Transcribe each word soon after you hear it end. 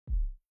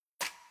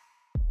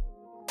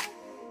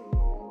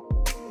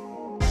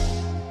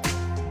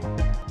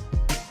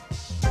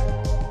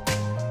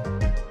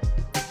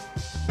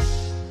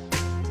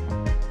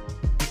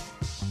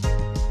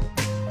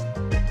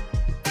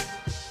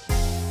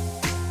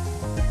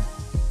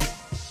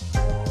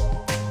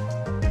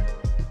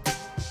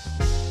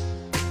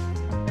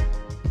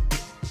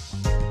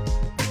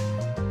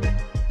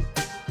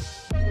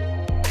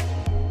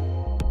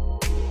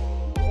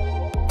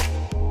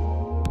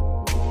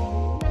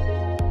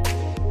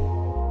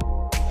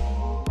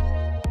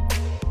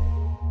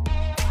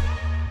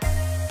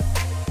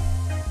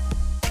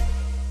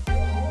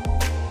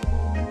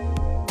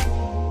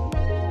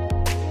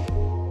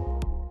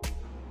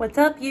What's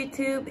up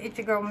YouTube? It's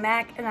your girl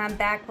Mac and I'm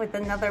back with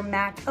another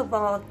Mac of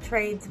All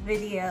Trades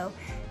video.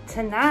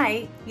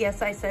 Tonight,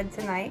 yes I said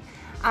tonight,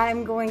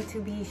 I'm going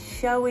to be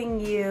showing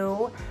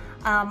you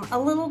a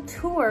little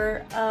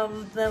tour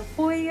of the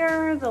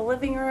foyer, the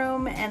living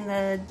room, and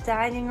the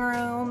dining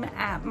room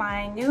at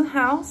my new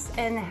house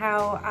and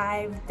how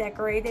I've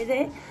decorated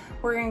it.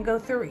 We're gonna go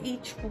through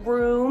each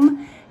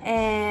room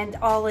and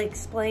I'll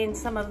explain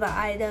some of the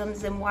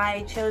items and why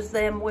I chose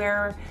them,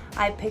 where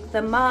I picked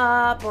them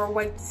up, or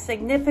what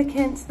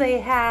significance they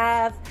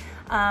have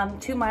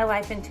to my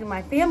life and to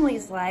my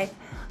family's life.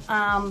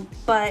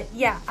 But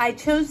yeah, I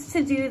chose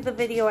to do the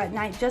video at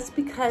night just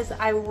because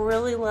I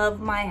really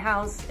love my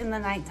house in the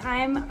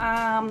nighttime.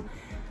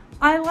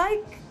 I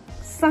like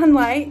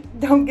sunlight,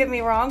 don't get me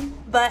wrong,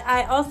 but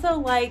I also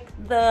like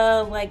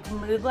the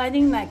mood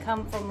lighting that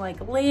come from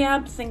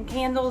lamps and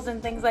candles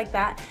and things like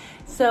that.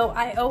 So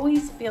I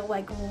always feel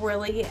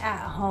really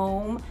at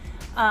home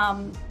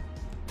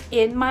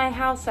in my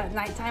house at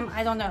nighttime.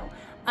 I don't know.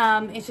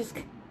 It's just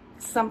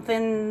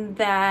something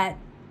that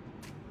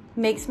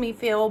makes me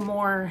feel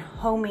more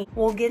homey.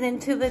 We'll get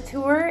into the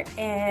tour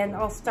and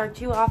I'll start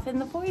you off in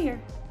the foyer.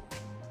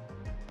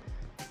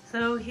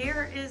 So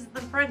here is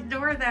the front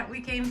door that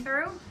we came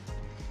through.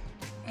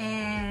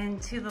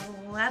 And to the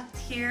left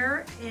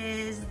here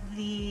is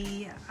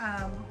the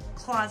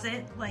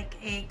closet, like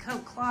a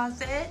coat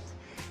closet.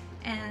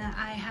 And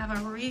I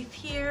have a wreath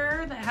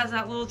here that has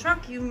that little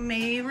truck. You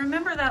may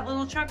remember that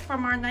little truck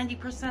from our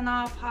 90%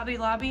 off Hobby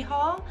Lobby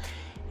haul.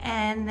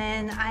 And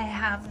then I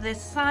have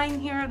this sign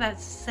here that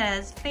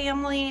says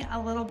family, a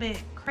little bit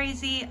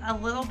crazy, a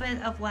little bit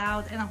of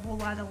loud, and a whole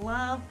lot of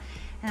love.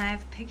 And I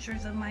have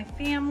pictures of my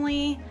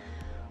family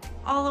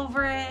all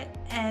over it.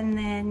 And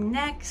then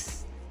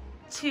next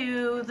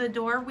to the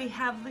door, we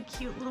have the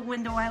cute little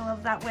window. I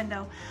love that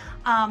window.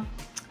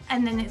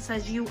 And then it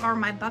says, "You are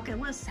my bucket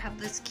list." Have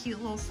this cute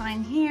little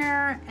sign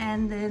here.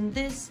 And then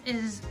this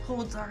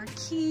holds our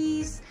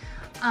keys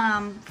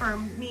for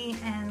me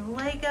and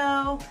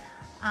Lego.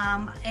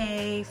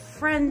 A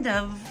friend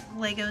of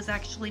Lego's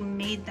actually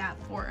made that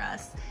for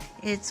us.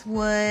 It's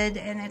wood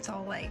and it's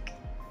all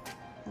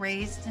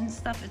raised and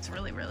stuff. It's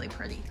really, really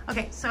pretty.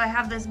 Okay, so I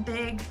have this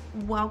big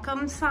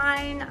welcome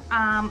sign.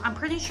 I'm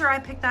pretty sure I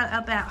picked that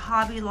up at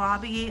Hobby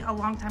Lobby a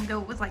long time ago.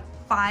 It was like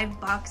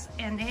 $5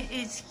 and it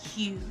is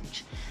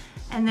huge.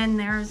 And then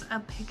there's a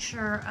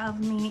picture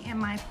of me and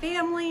my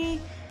family.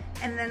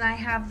 And then I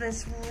have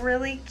this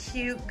really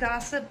cute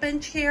gossip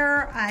bench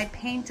here. I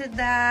painted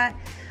that.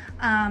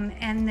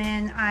 And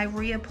then I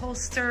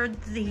reupholstered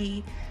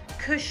the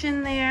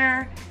cushion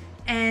there,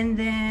 and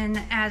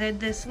then added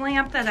this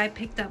lamp that I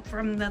picked up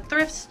from the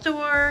thrift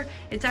store.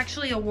 It's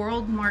actually a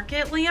World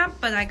Market lamp,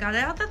 but I got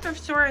it at the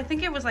thrift store. I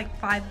think it was like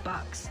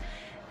 $5.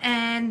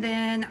 And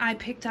then I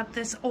picked up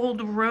this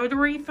old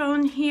rotary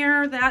phone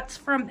here. That's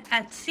from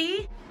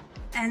Etsy.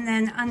 And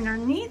then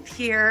underneath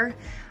here,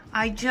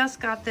 I just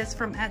got this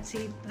from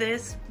Etsy.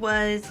 This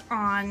was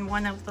on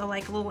one of the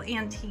little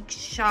antique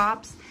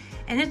shops.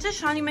 And it's a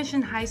Shawnee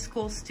Mission High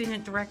School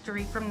student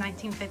directory from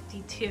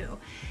 1952.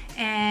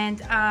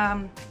 And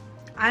I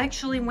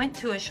actually went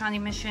to a Shawnee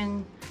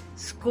Mission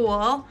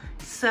school.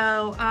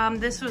 So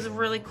this was a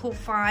really cool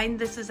find.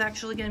 This is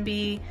actually gonna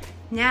be,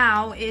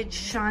 now it's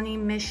Shawnee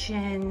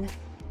Mission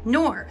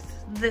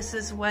North. This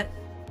is what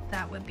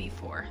that would be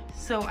for.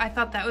 So I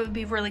thought that would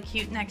be really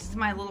cute next to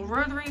my little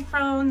rotary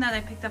phone that I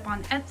picked up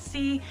on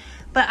Etsy.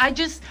 But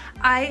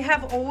I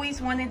have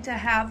always wanted to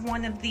have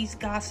one of these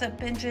gossip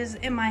benches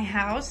in my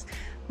house.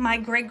 My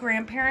great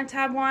grandparents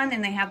had one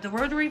and they have the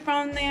rotary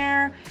phone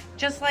there,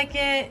 just like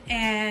it.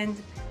 And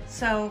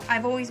so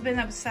I've always been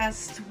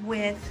obsessed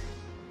with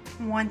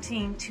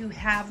wanting to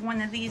have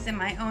one of these in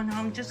my own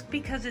home just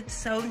because it's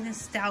so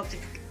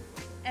nostalgic.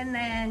 And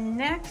then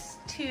next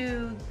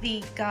to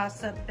the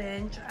gossip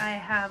bench, I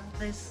have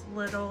this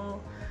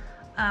little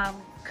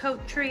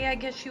coat tree, I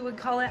guess you would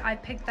call it. I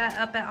picked that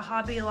up at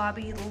Hobby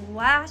Lobby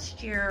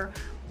last year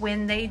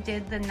when they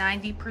did the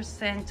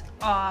 90%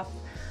 off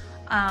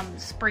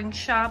spring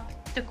shop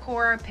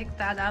decor. I picked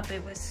that up.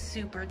 It was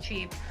super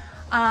cheap.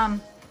 And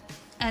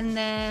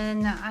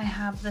then I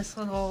have this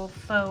little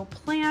faux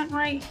plant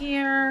right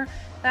here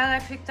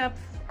that I picked up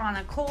on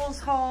a Kohl's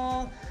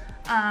haul.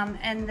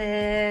 And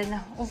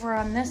then over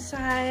on this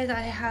side,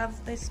 I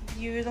have this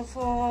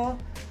beautiful,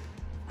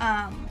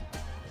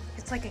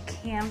 it's like a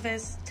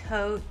canvas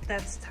tote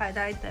that's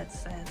tie-dyed that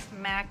says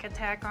Mac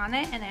Attack on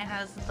it. And it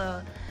has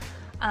the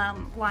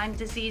Lyme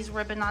disease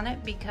ribbon on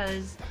it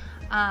because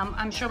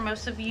I'm sure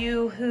most of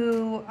you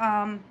who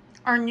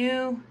are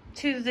new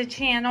to the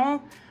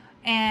channel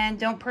and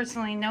don't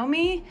personally know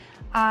me,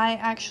 I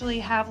actually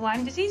have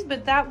Lyme disease,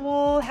 but that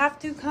will have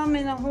to come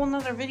in a whole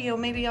nother video.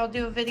 Maybe I'll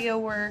do a video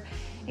where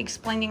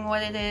explaining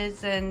what it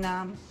is and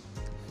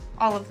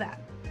all of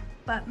that.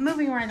 But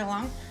moving right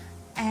along.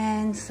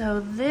 And so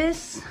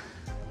this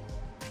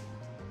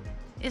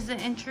is the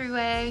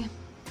entryway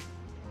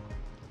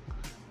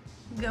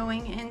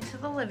going into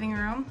the living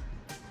room.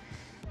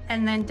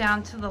 And then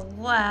down to the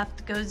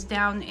left goes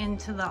down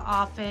into the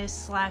office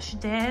slash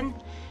den.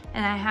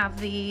 And I have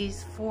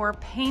these 4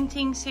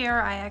 paintings here.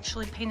 I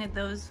actually painted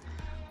those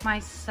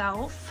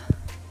myself.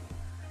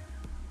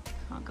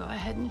 I'll go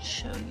ahead and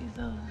show you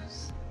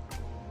those.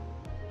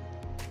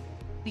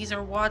 These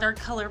are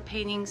watercolor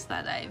paintings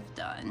that I've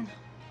done.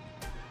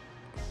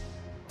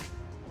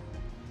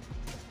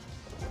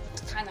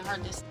 It's kind of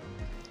hard to see.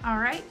 All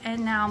right,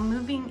 and now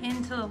moving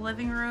into the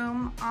living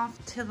room,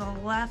 off to the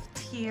left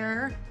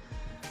here,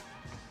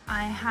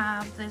 I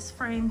have this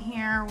frame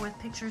here with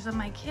pictures of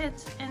my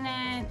kids in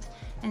it,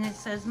 and it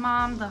says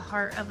Mom, the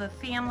heart of the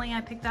family.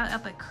 I picked that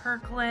up at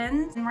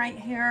Kirkland. And right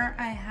here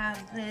I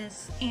have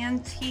this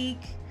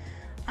antique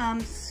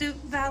suit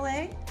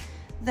valet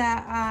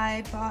that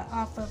I bought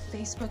off of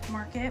Facebook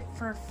Market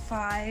for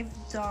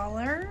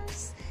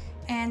 $5.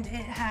 And it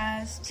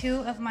has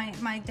 2 of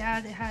my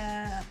dad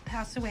had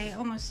passed away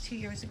almost 2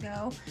 years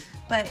ago,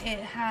 but it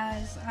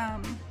has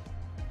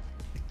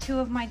 2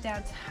 of my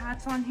dad's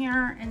hats on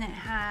here, and it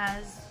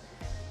has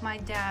my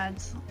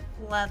dad's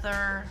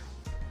leather.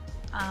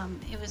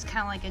 It was kind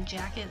of like a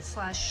jacket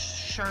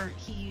slash shirt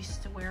he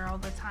used to wear all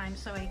the time,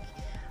 so I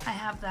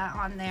have that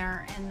on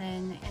there. And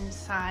then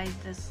inside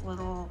this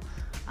little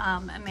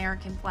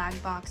American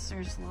flag box,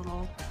 there's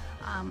little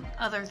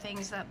other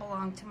things that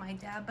belong to my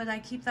dad, but I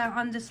keep that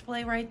on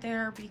display right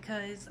there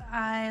because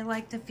I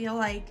like to feel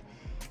like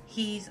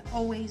he's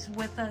always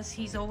with us,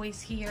 he's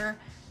always here.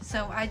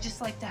 So I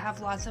just like to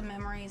have lots of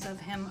memories of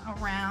him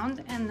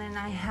around. And then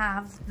I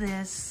have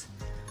this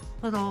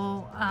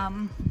little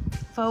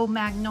faux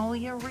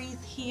magnolia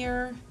wreath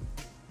here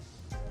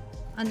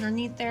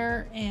underneath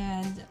there,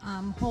 and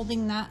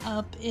holding that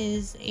up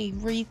is a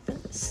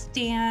wreath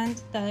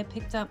stand that I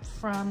picked up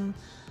from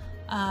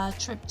a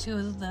trip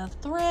to the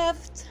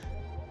thrift.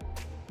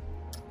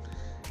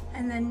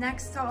 And then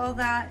next to all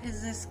that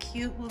is this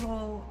cute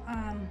little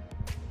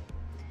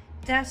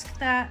desk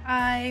that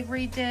I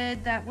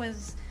redid. That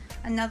was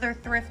another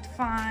thrift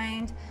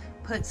find.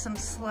 Put some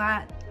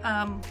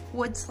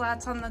wood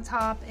slats on the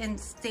top and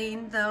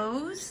stained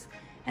those.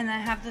 And I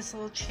have this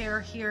little chair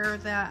here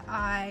that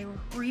I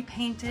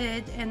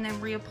repainted and then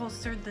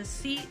reupholstered the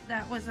seat.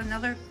 That was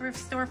another thrift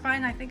store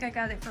find. I think I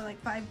got it for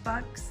like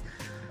 $5.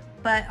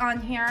 But on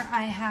here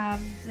I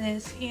have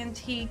this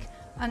antique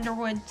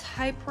Underwood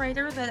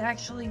typewriter that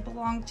actually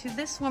belonged to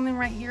this woman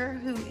right here,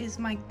 who is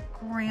my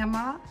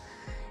grandma.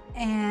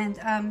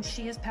 And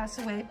she has passed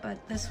away,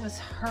 but this was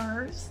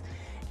hers.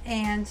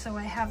 And so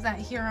I have that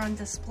here on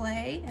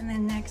display. And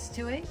then next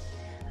to it,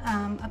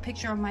 a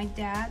picture of my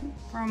dad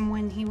from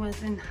when he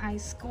was in high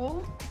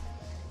school.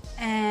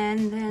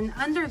 And then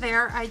under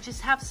there, I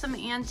just have some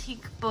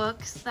antique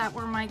books that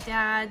were my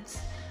dad's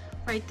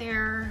right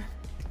there.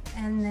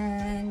 And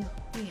then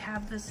we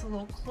have this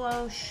little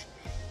cloche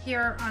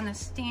here on a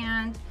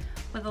stand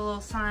with a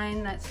little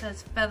sign that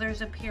says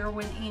feathers appear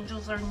when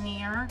angels are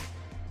near.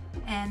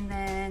 And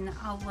then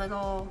a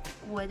little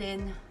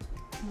wooden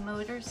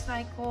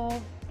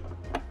motorcycle.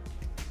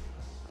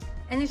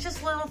 And it's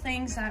just little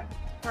things that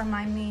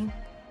remind me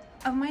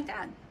of my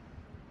dad.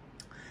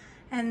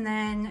 And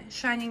then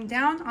shining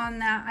down on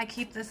that, I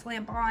keep this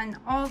lamp on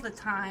all the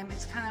time.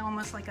 It's kind of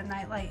almost like a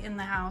nightlight in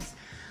the house.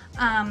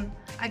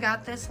 I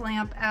got this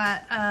lamp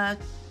at a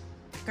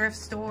thrift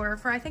store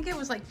for, I think it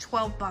was like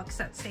 12 bucks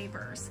at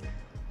Savers.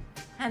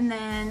 And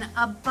then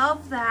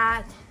above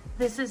that,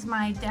 this is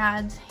my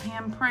dad's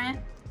handprint.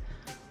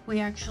 We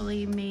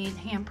actually made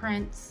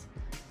handprints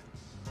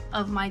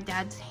of my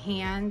dad's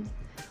hand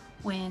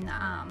when,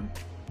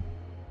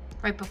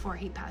 right before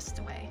he passed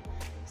away.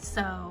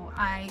 So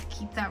I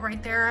keep that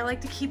right there. I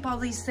like to keep all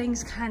these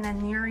things kind of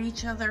near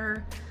each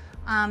other,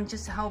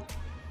 just to help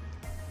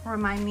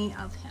remind me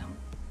of him.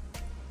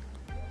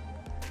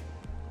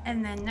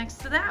 And then next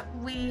to that,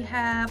 we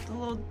have the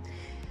little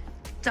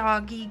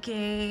doggy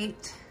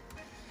gate.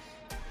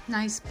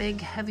 Nice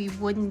big heavy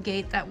wooden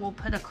gate that we'll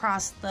put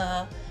across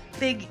the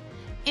big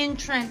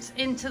entrance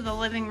into the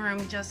living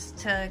room, just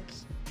to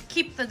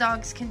keep the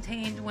dogs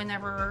contained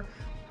whenever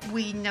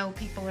we know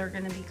people are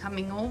going to be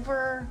coming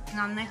over.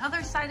 And on the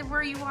other side of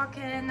where you walk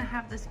in, I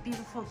have this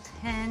beautiful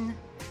 10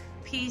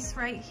 piece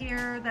right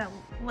here that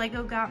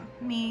Lego got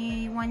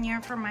me one year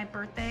for my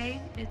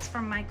birthday. It's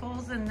from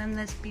Michael's. And then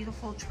this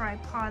beautiful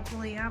tripod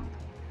lamp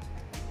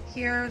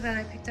here that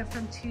I picked up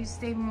from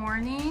Tuesday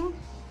morning.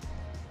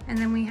 And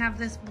then we have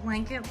this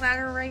blanket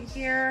ladder right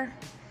here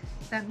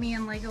that me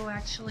and Lego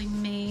actually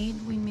made.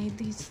 We made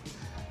these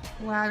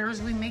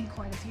ladders. We made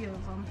quite a few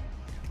of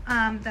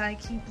them that I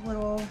keep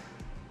little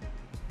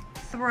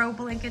throw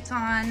blankets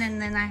on. And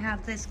then I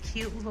have this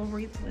cute little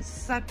wreath with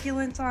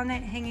succulents on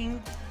it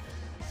hanging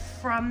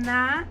from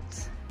that.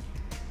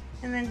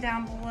 And then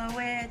down below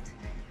it,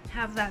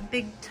 have that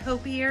big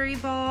topiary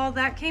ball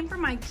that came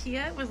from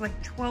IKEA. It was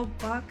like 12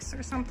 bucks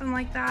or something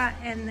like that.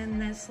 And then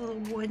this little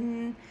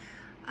wooden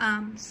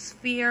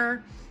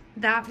sphere,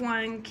 that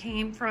one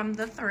came from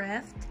the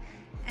thrift.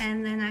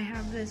 And then I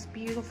have this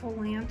beautiful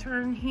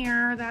lantern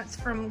here that's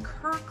from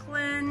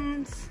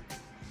Kirkland's.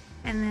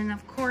 And then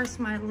of course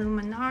my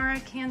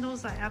Luminara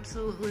candles. I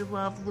absolutely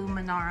love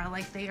Luminara.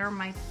 Like, they are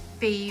my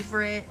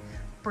favorite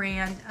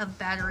brand of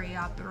battery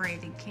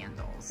operated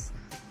candles.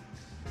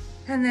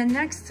 And then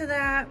next to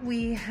that,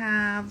 we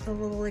have the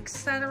little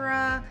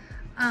etc.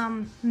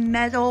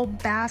 Metal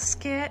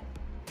basket,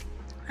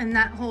 and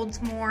that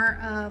holds more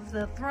of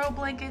the throw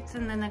blankets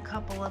and then a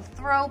couple of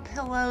throw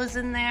pillows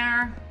in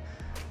there.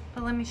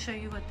 But let me show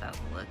you what that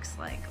looks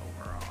like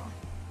overall.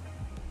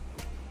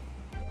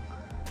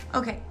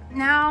 Okay,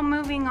 now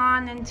moving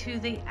on into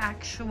the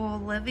actual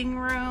living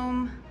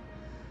room.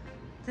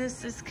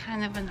 This is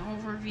kind of an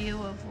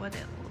overview of what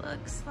it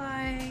looks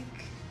like.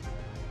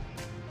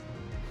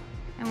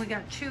 And we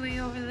got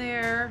Chewy over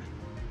there.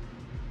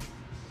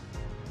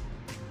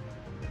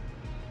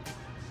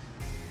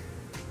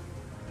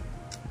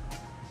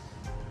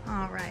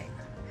 All right,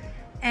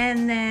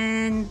 and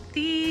then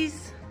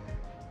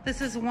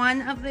this is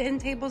one of the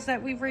end tables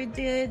that we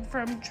redid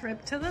from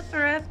Trip to the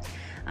Thrift.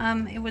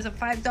 It was a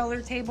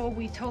 $5 table.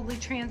 We totally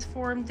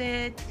transformed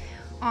it.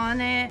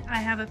 On it, I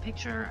have a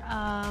picture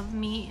of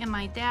me and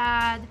my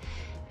dad,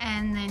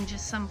 and then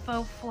just some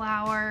faux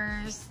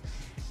flowers.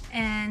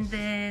 And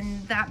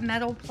then that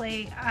metal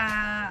plate,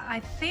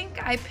 I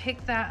think I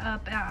picked that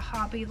up at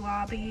Hobby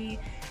Lobby.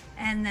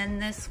 And then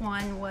this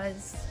one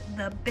was,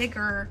 the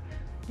bigger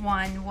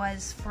one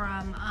was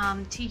from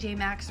TJ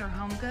Maxx or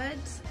Home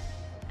Goods.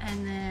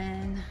 And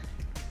then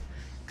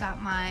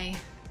got my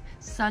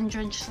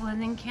sun-drenched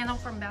linen candle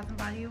from Bath &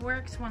 Body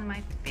Works, one of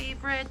my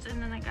favorites.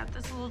 And then I got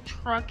this little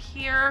truck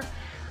here.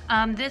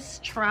 This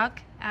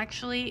truck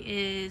actually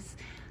is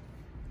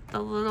the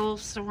little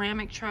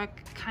ceramic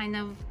truck, kind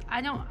of,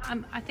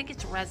 I think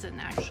it's resin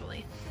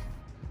actually.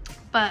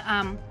 But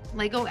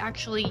Lego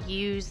actually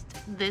used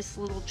this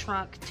little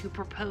truck to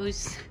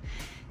propose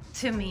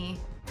to me.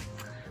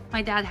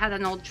 My dad had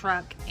an old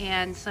truck,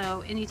 and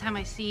so anytime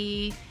I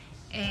see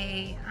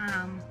a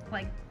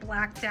like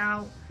blacked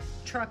out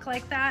truck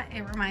like that,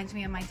 it reminds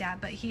me of my dad.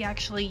 But he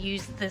actually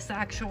used this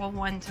actual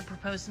one to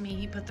propose to me.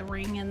 He put the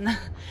ring in the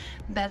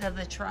bed of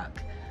the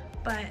truck.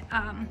 But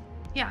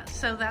yeah,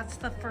 so that's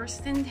the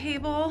first end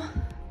table.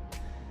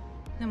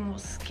 Then we'll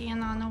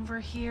scan on over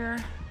here.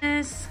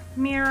 This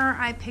mirror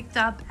I picked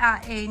up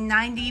at a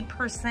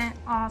 90%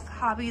 off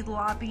Hobby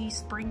Lobby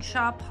Spring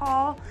Shop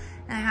haul.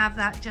 And I have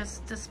that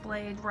just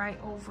displayed right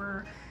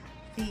over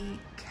the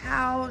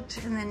couch.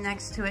 And then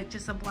next to it,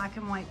 just a black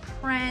and white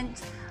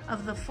print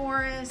of the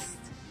forest.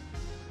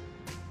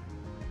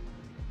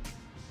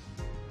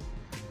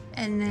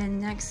 And then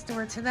next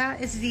door to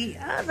that is the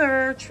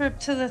other Trip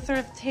to the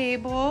Thrift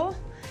table.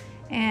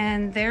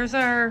 And there's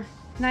our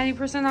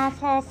 90% off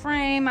haul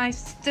frame. I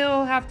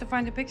still have to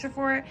find a picture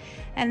for it.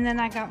 And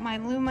then I got my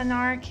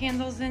Luminar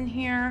candles in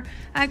here.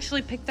 I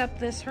actually picked up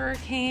this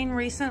Hurricane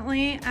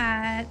recently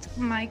at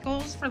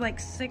Michael's for like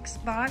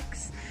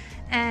 $6.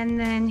 And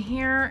then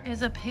here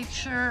is a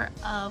picture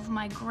of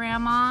my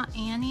grandma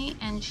Annie,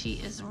 and she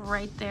is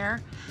right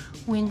there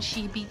when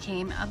she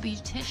became a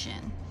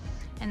beautician.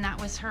 And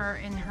that was her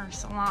in her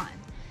salon.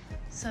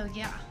 So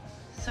yeah,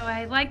 so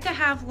I like to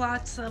have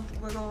lots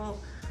of little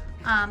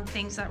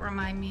things that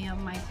remind me of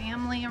my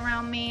family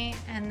around me.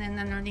 And then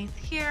underneath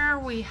here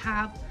we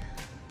have,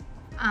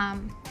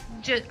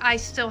 I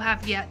still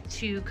have yet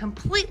to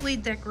completely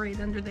decorate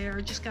under there.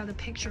 Just got a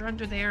picture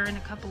under there and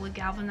a couple of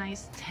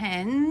galvanized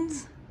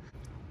tins.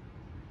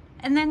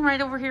 And then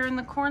right over here in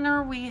the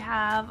corner, we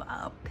have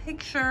a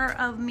picture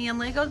of me and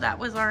Lego. That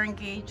was our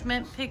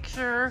engagement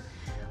picture,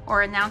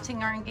 or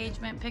announcing our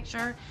engagement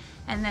picture.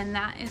 And then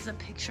that is a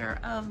picture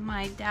of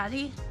my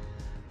daddy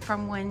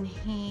from when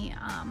he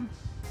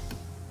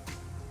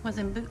was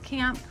in boot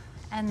camp.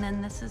 And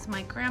then this is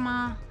my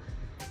grandma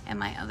and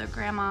my other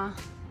grandma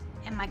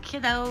and my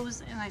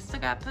kiddos. And I still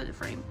got to put a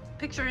frame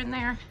picture in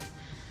there.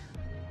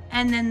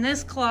 And then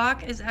this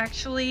clock is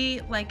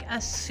actually like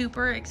a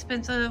super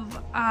expensive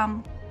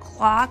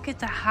clock.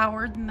 It's a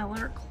Howard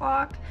Miller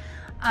clock.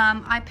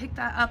 I picked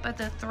that up at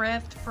the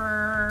thrift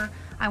for,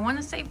 I want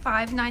to say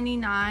 $5.99,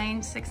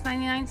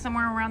 $6.99,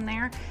 somewhere around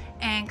there.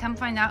 And come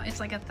find out, it's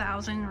like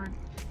 $1,000 or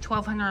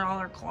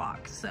 $1,200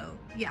 clock. So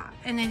yeah,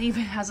 and it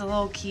even has a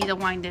little key to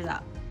wind it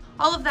up.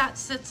 All of that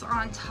sits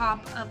on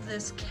top of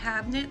this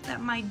cabinet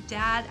that my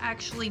dad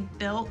actually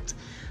built.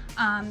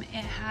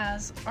 It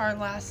has our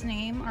last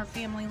name, our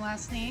family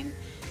last name,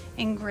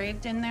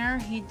 engraved in there.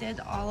 He did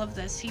all of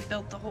this. He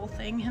built the whole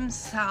thing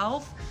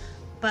himself,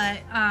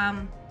 but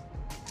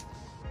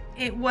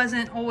it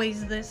wasn't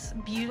always this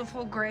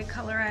beautiful gray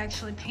color. I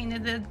actually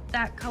painted it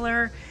that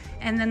color,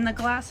 and then the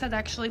glass had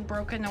actually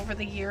broken over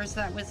the years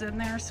that was in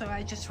there, so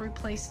I just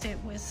replaced it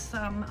with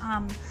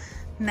some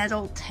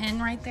metal tin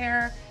right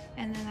there.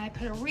 And then I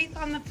put a wreath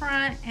on the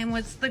front, and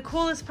what's the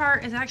coolest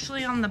part is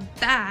actually on the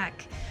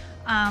back.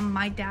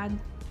 My dad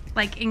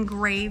like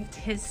engraved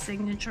his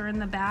signature in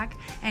the back,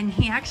 and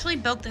he actually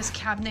built this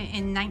cabinet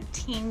in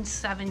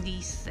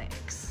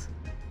 1976.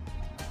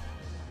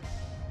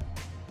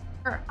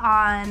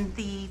 On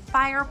the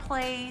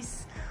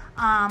fireplace,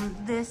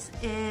 this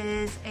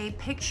is a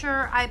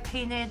picture I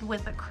painted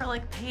with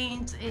acrylic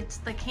paint. It's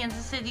the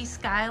Kansas City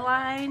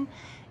skyline,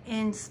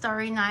 in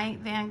Starry Night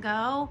Van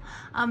Gogh.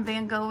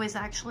 Van Gogh is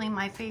actually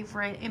my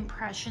favorite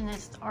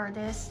impressionist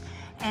artist,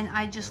 and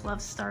I just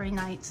love Starry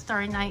Night.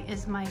 Starry Night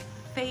is my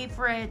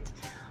favorite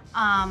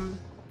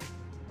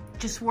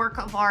just work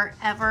of art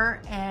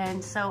ever,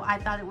 and so I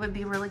thought it would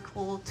be really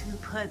cool to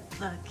put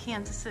the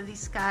Kansas City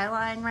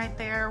skyline right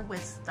there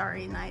with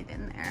Starry Night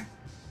in there.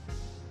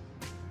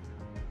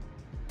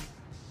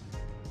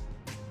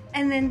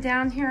 And then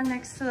down here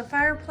next to the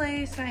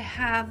fireplace, I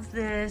have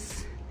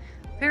this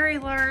very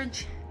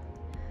large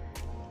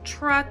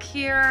truck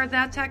here.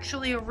 That's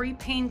actually a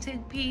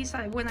repainted piece.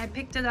 When I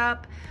picked it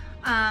up,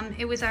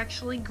 it was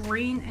actually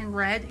green and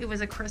red. It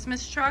was a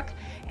Christmas truck,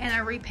 and I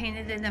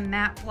repainted it in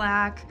matte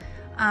black,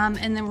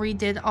 and then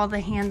redid all the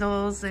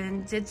handles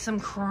and did some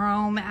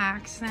chrome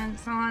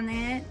accents on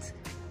it.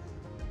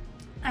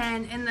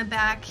 And in the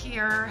back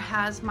here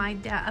has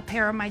a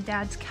pair of my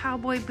dad's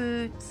cowboy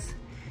boots,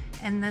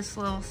 and this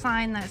little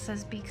sign that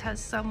says, "Because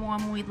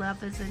someone we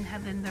love is in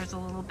heaven, there's a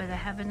little bit of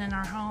heaven in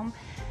our home."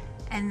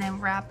 And then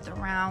wrapped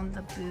around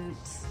the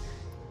boots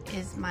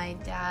is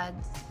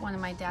one of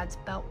my dad's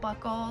belt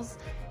buckles.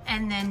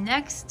 And then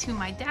next to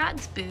my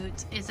dad's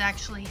boots is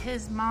actually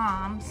his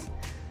mom's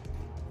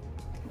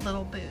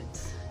little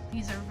boots.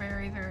 These are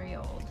very, very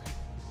old.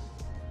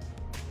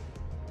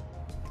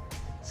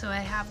 So I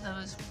have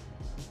those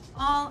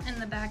all in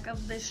the back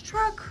of this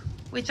truck,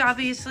 which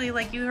obviously,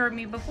 like you heard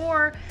me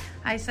before,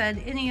 I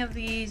said any of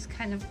these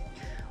kind of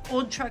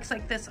old trucks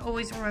like this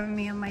always remind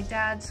me of my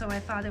dad, so I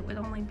thought it would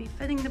only be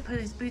fitting to put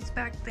his boots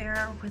back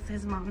there with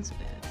his mom's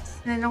boots.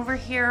 And then over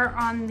here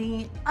on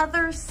the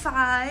other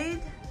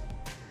side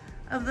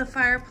of the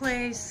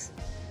fireplace,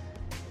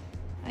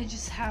 I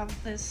just have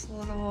this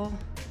little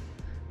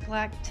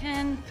black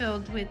tin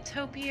filled with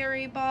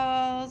topiary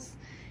balls,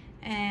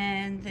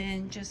 and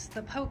then just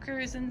the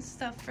pokers and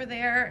stuff for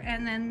there.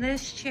 And then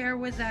this chair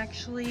was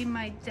actually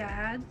my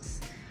dad's.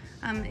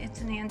 It's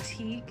an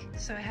antique,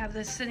 so I have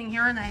this sitting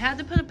here, and I had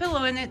to put a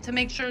pillow in it to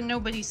make sure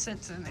nobody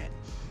sits in it.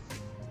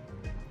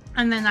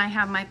 And then I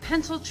have my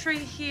pencil tray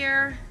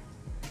here,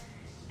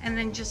 and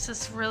then just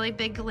this really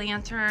big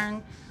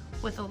lantern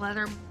with a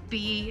letter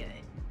B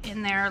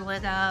in there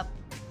lit up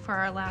for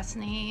our last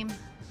name.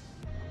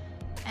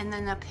 And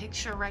then a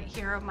picture right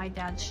here of my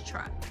dad's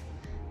truck.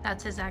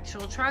 That's his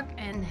actual truck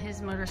and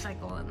his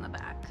motorcycle in the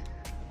back.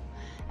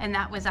 And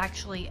that was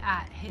actually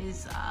at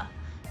his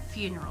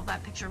funeral.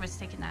 That picture was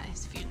taken at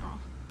his funeral.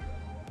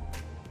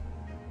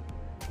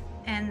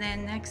 And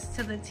then next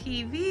to the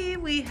TV,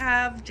 we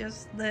have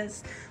just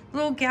this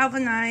little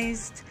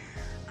galvanized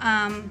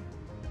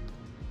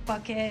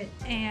bucket,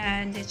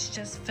 and it's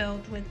just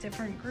filled with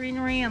different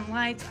greenery and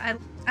lights.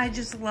 I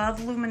just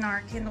love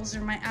Luminar candles.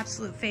 They're my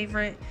absolute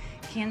favorite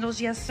candles.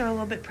 Yes, they're a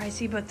little bit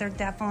pricey, but they're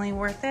definitely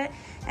worth it.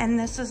 And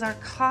this is our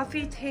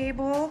coffee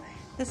table.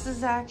 This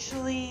is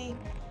actually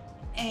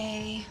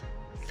a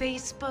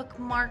Facebook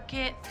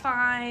Market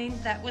find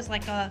that was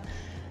like a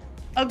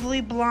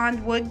ugly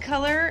blonde wood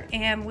color,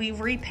 and we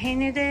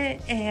repainted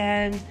it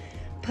and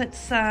put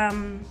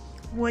some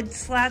wood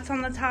slats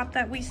on the top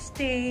that we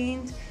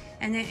stained,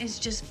 and it is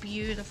just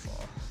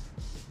beautiful.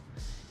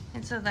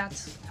 And so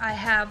I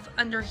have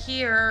under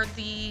here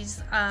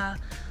these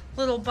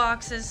little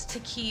boxes to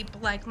keep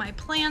like my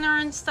planner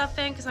and stuff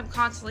in, because I'm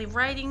constantly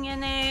writing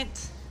in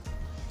it.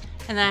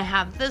 And then I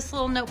have this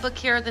little notebook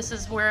here. This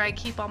is where I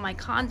keep all my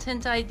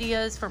content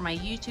ideas for my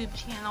YouTube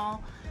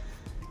channel.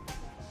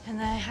 And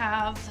then I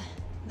have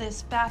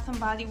this Bath &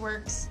 Body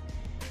Works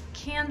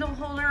candle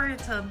holder.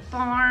 It's a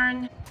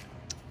barn.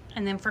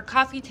 And then for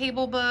coffee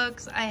table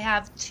books, I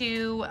have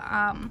two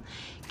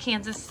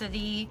Kansas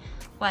City,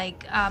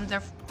 like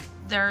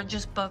they're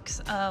just books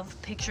of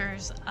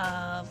pictures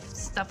of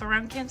stuff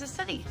around Kansas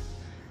City.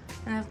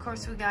 And of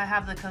course we gotta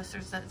have the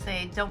coasters that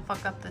say, "Don't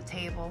fuck up the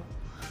table."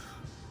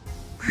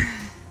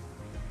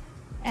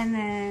 And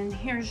then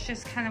here's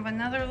just kind of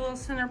another little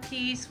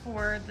centerpiece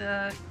for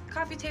the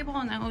coffee table,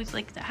 and I always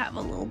like to have a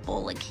little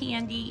bowl of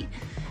candy.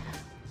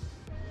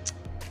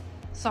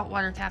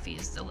 Saltwater taffy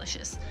is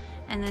delicious.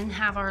 And then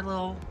have our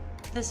little,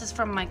 this is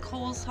from my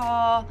Kohl's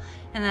haul,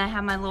 and then I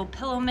have my little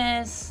pillow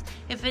mist.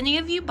 If any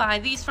of you buy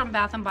these from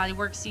Bath & Body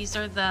Works, these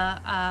are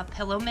the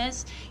pillow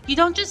mist. You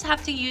don't just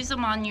have to use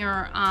them on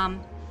your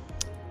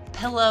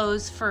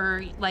pillows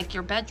for like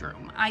your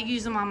bedroom. I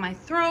use them on my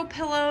throw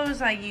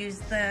pillows. I use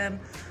them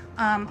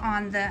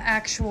on the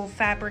actual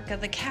fabric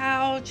of the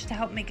couch to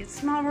help make it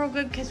smell real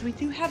good, because we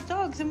do have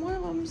dogs, and one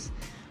of them's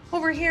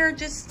over here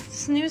just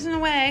snoozing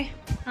away.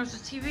 There's the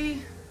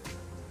TV.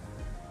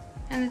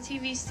 And the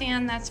TV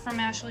stand, that's from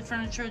Ashley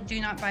Furniture.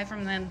 Do not buy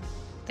from them.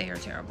 They are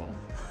terrible.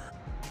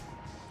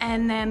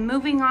 And then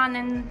moving on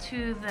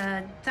into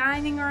the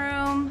dining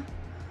room,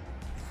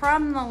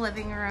 from the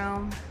living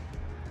room,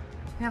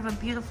 we have a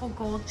beautiful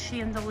gold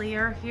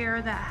chandelier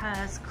here that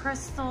has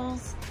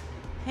crystals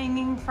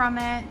hanging from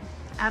it.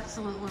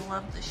 Absolutely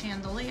love the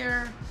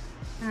chandelier.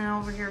 And then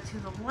over here to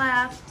the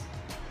left,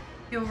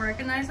 you'll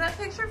recognize that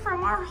picture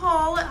from our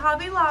haul at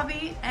Hobby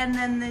Lobby. And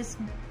then this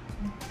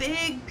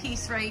big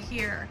piece right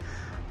here.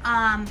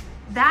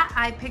 That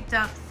I picked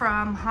up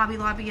from Hobby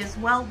Lobby as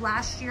well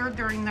last year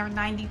during their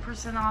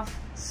 90% off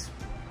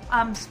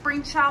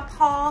spring shop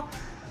haul.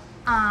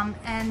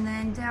 And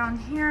then down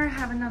here I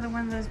have another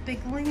one of those big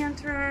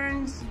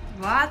lanterns,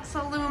 lots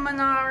of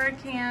Luminara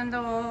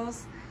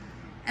candles,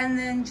 and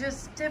then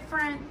just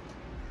different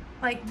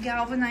like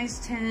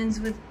galvanized tins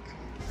with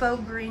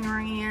faux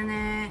greenery in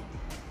it,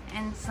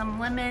 and some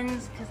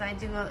lemons, because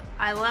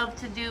I love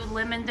to do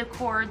lemon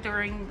decor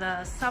during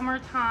the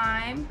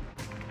summertime.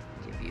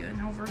 Give you an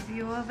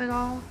overview of it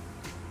all.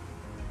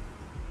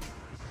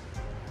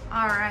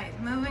 All right,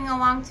 moving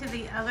along to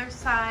the other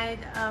side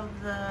of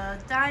the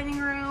dining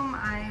room,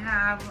 I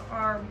have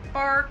our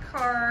bar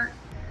cart,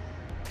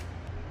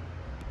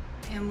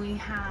 and we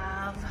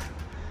have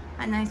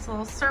a nice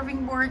little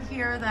serving board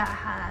here that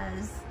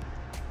has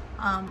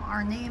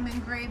our name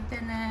engraved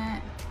in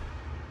it.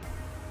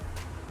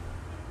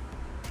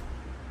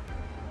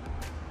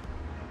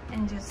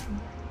 And just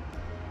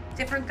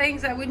different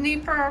things that we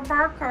need for our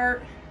bar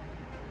cart.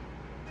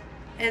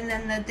 And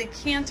then the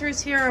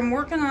decanters here, I'm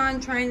working on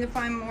trying to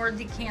find more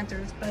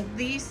decanters, but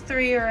these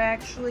three are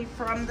actually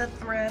from the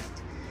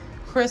thrift,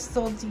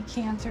 crystal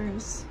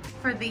decanters.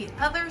 For the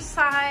other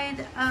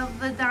side of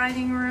the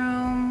dining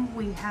room,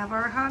 we have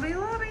our Hobby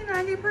Lobby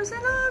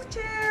 90% off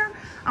chair.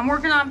 I'm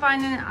working on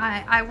finding,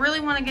 I really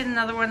want to get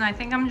another one. I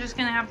think I'm just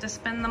gonna have to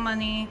spend the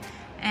money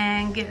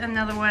and get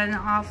another one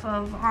off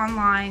of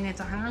online. It's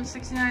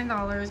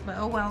 $169, but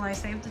oh well, I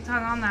saved a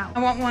ton on that.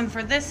 I want one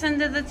for this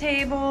end of the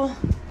table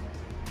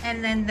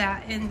and then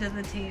that end of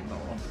the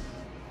table.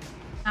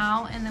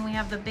 Now, and then we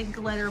have the big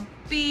letter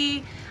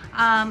B.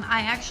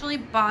 I actually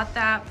bought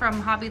that from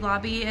Hobby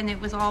Lobby and it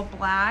was all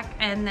black,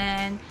 and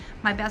then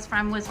my best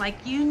friend was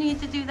like, you need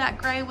to do that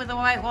gray with a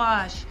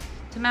whitewash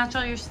to match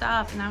all your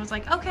stuff, and I was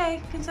like,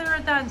 okay, consider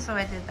it done. So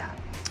I did that.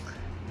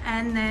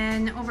 And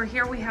then over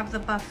here we have the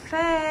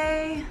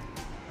buffet,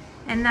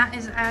 and that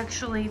is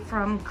actually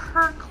from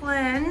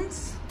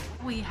Kirkland's.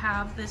 We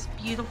have this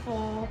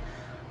beautiful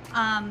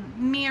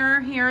mirror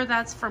here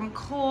that's from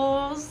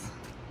Kohl's,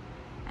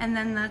 and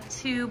then the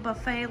two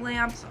buffet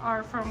lamps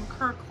are from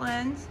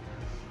Kirkland's.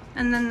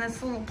 And then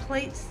this little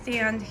plate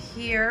stand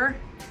here,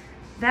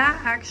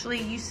 that actually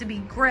used to be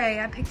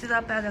gray. I picked it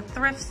up at a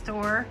thrift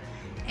store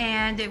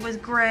and it was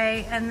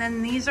gray. And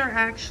then these are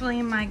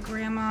actually my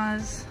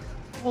grandma's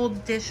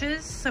old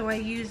dishes, so I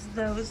used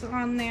those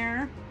on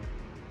there.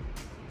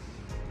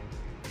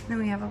 Then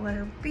we have a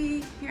letter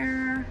B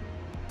here.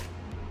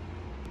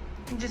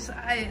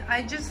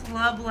 I just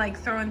love like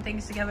throwing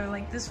things together.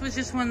 Like this was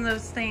just one of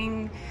those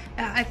things.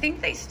 I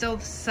think they still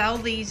sell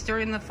these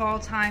during the fall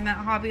time at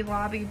Hobby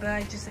Lobby, but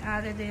I just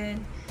added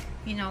in,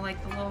 you know,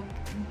 like the little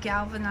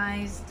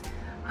galvanized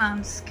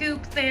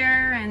scoop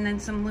there, and then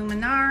some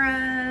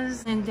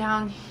luminaras. And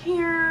down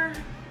here,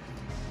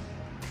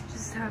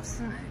 just have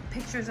some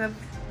pictures of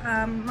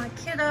my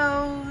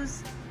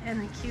kiddos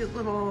and a cute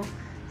little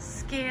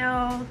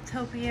scale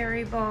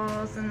topiary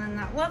balls, and then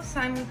that love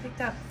sign we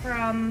picked up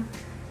from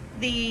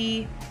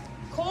the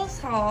Kohl's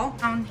haul.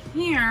 Down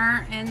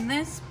here in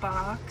this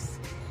box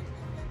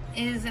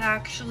is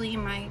actually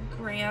my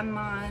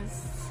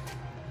grandma's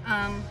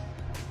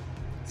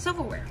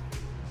silverware,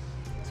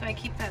 so I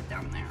keep that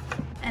down there.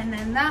 And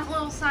then that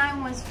little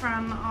sign was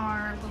from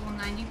our little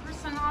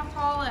 90% off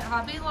haul at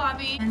Hobby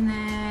Lobby. And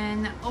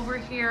then over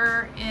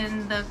here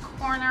in the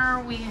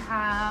corner we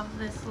have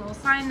this little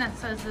sign that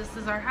says this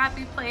is our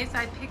happy place.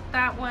 I picked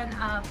that one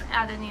up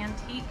at an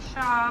antique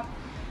shop.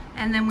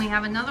 And then we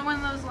have another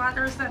one of those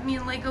ladders that me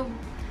and Lego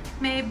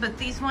made, but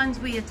these ones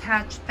we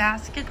attach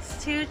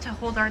baskets to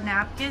hold our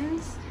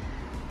napkins.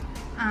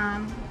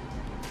 And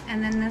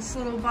then this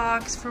little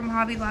box from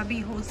Hobby Lobby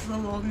holds the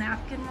little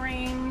napkin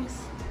rings.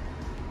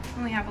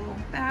 And we have a little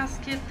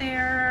basket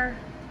there.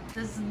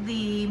 This is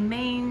the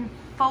main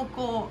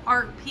focal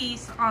art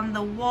piece on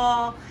the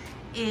wall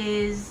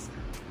is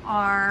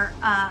our,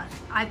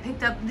 I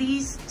picked up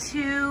these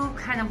two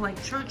kind of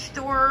like church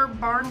door,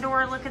 barn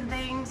door looking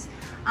things.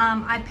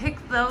 I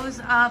picked those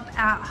up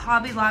at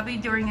Hobby Lobby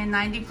during a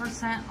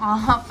 90%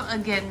 off,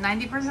 again,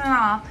 90%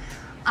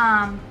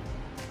 off,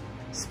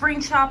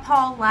 spring shop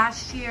haul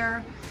last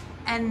year.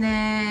 And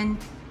then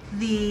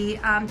the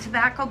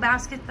tobacco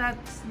basket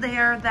that's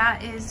there,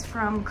 that is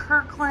from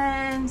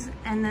Kirkland's.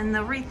 And then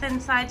the wreath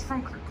inside's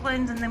from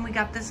Kirkland's. And then we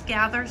got this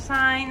gather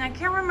sign. I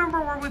can't remember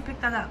where we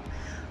picked that up,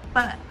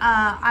 but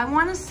I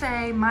want to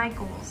say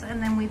Michael's.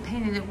 And then we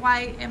painted it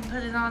white and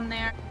put it on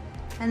there.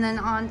 And then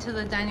onto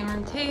the dining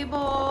room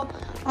table.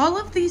 All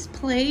of these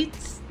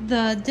plates,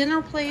 the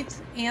dinner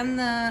plates and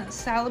the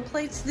salad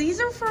plates, these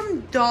are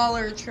from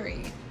Dollar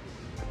Tree.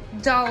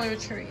 Dollar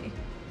Tree.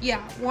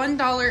 Yeah,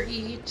 $1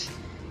 each.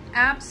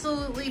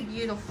 Absolutely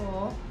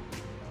beautiful.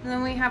 And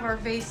then we have our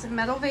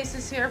metal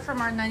vases here from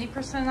our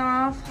 90%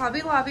 off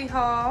Hobby Lobby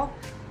haul.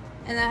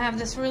 And I have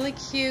this really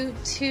cute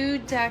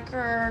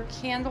 2-decker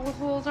candle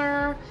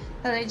holder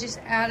that I just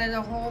added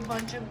a whole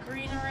bunch of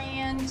greenery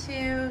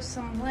into,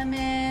 some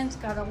lemons,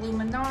 got a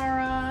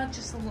luminara,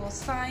 just a little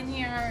sign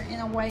here in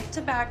a white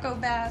tobacco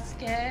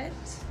basket.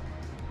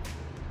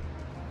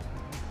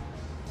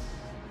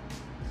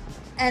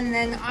 And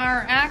then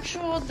our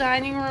actual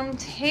dining room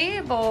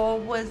table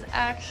was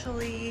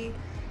actually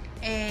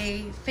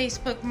a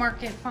Facebook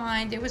Market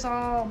find. It was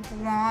all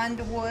blonde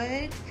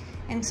wood,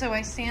 and so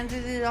I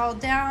sanded it all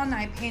down.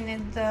 I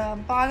painted the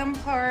bottom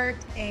part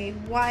a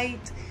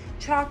white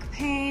chalk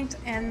paint,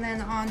 and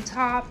then on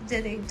top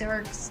did a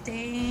dark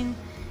stain,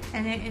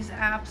 and it is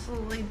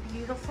absolutely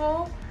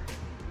beautiful.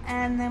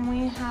 And then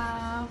we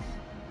have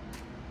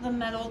the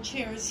metal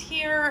chairs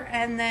here,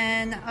 and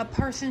then a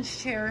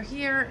person's chair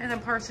here and a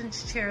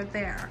person's chair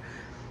there.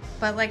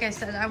 But like I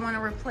said, I want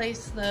to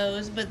replace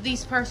those. But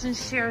these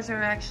person's chairs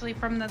are actually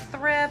from the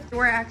thrift. They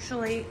were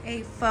actually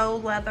a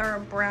faux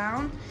leather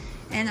brown,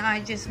 and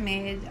I just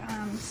made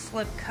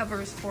slip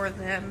covers for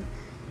them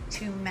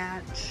to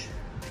match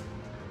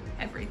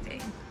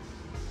everything.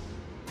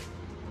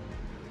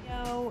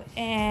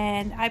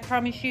 And I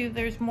promise you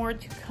there's more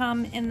to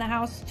come in the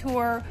house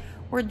tour.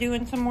 We're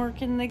doing some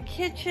work in the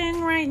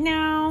kitchen right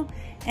now,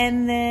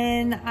 and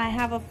then I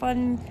have a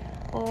fun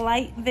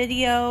light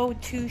video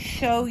to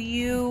show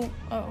you.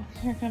 Oh,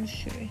 here comes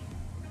Shuey.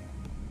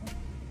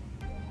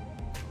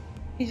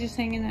 He's just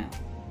hanging out.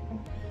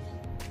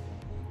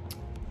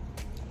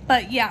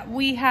 But yeah,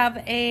 we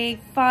have a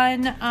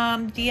fun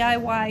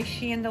DIY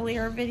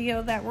chandelier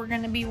video that we're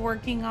going to be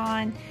working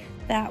on,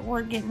 that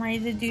we're getting ready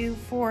to do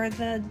for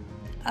the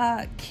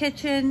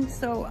kitchen.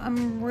 So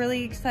I'm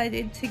really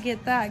excited to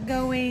get that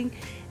going,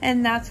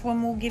 and that's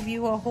when we'll give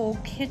you a whole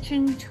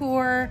kitchen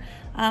tour.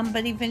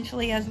 But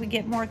eventually, as we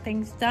get more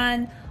things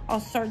done, I'll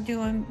start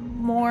doing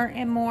more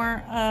and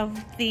more of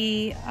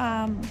the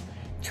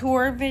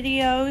tour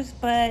videos.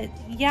 But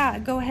yeah,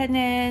 go ahead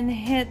and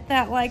hit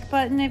that like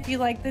button if you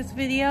like this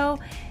video,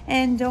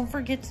 and don't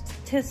forget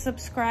to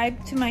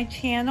subscribe to my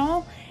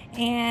channel,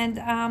 and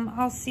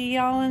I'll see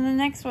y'all in the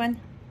next one.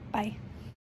 Bye.